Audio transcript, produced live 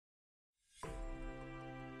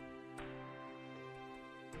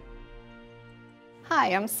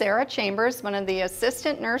Hi, I'm Sara Chambers, one of the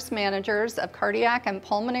Assistant Nurse Managers of Cardiac and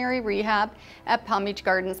Pulmonary Rehab at Palm Beach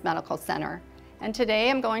Gardens Medical Center. And today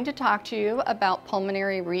I'm going to talk to you about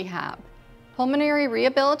pulmonary rehab. Pulmonary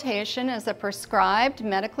rehabilitation is a prescribed,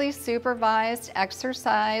 medically supervised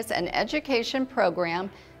exercise and education program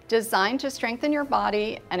designed to strengthen your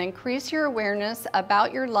body and increase your awareness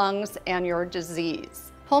about your lungs and your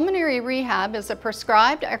disease. Pulmonary rehab is a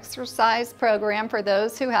prescribed exercise program for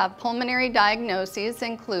those who have pulmonary diagnoses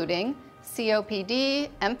including COPD,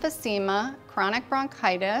 emphysema, chronic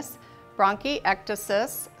bronchitis,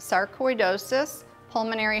 bronchiectasis, sarcoidosis,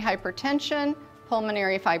 pulmonary hypertension,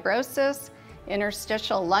 pulmonary fibrosis,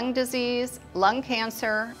 interstitial lung disease, lung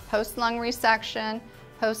cancer, post-lung resection,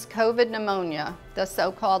 post-COVID pneumonia, the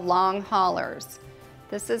so-called long haulers.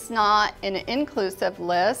 This is not an inclusive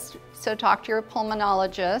list, so talk to your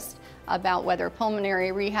pulmonologist about whether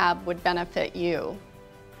pulmonary rehab would benefit you.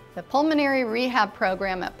 The Pulmonary Rehab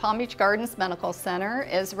Program at Palm Beach Gardens Medical Center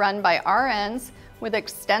is run by RNs with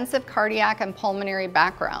extensive cardiac and pulmonary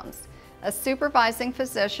backgrounds. A supervising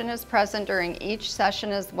physician is present during each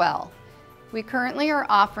session as well. We currently are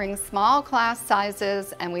offering small class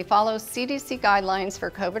sizes and we follow CDC guidelines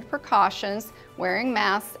for COVID precautions, wearing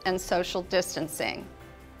masks, and social distancing.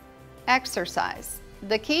 Exercise.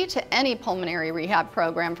 The key to any pulmonary rehab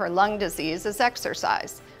program for lung disease is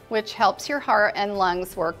exercise, which helps your heart and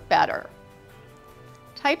lungs work better.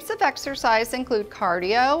 Types of exercise include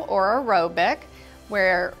cardio or aerobic,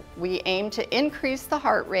 where we aim to increase the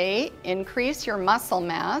heart rate, increase your muscle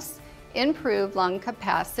mass, improve lung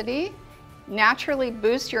capacity, naturally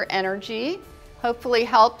boost your energy, hopefully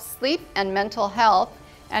help sleep and mental health,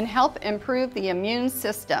 and help improve the immune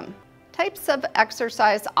system. Types of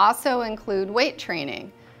exercise also include weight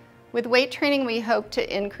training. With weight training, we hope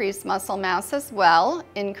to increase muscle mass as well,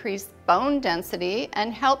 increase bone density,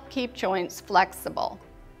 and help keep joints flexible.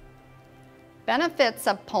 Benefits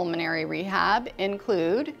of pulmonary rehab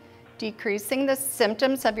include decreasing the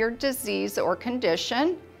symptoms of your disease or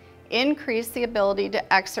condition, increase the ability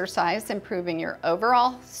to exercise, improving your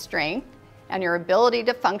overall strength, and your ability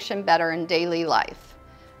to function better in daily life.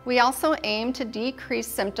 We also aim to decrease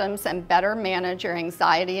symptoms and better manage your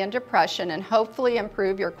anxiety and depression and hopefully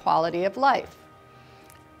improve your quality of life.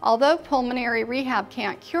 Although pulmonary rehab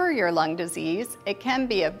can't cure your lung disease, it can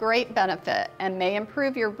be of great benefit and may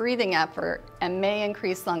improve your breathing effort and may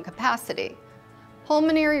increase lung capacity.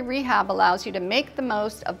 Pulmonary rehab allows you to make the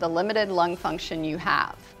most of the limited lung function you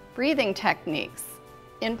have. Breathing techniques.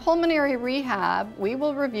 In pulmonary rehab, we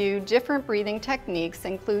will review different breathing techniques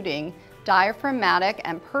including diaphragmatic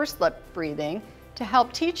and pursed lip breathing to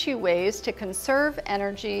help teach you ways to conserve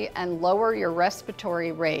energy and lower your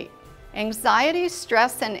respiratory rate. Anxiety,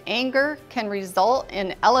 stress, and anger can result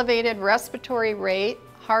in elevated respiratory rate,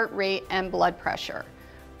 heart rate, and blood pressure.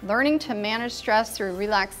 Learning to manage stress through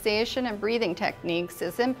relaxation and breathing techniques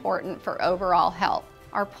is important for overall health.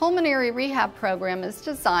 Our pulmonary rehab program is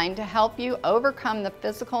designed to help you overcome the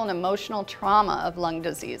physical and emotional trauma of lung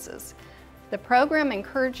diseases. The program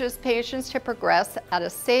encourages patients to progress at a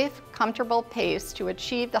safe, comfortable pace to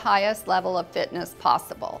achieve the highest level of fitness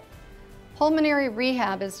possible. Pulmonary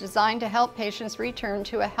rehab is designed to help patients return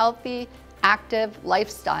to a healthy, active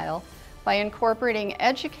lifestyle by incorporating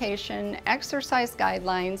education, exercise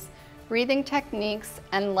guidelines, breathing techniques,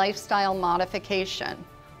 and lifestyle modification.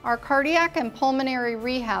 Our cardiac and pulmonary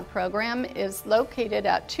rehab program is located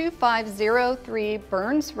at 2503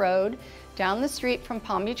 Burns Road, down the street from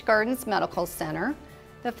Palm Beach Gardens Medical Center.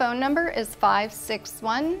 The phone number is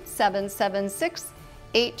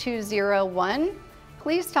 561-776-8201.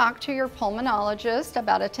 Please talk to your pulmonologist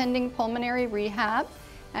about attending pulmonary rehab,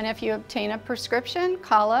 and if you obtain a prescription,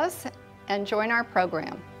 call us and join our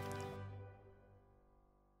program.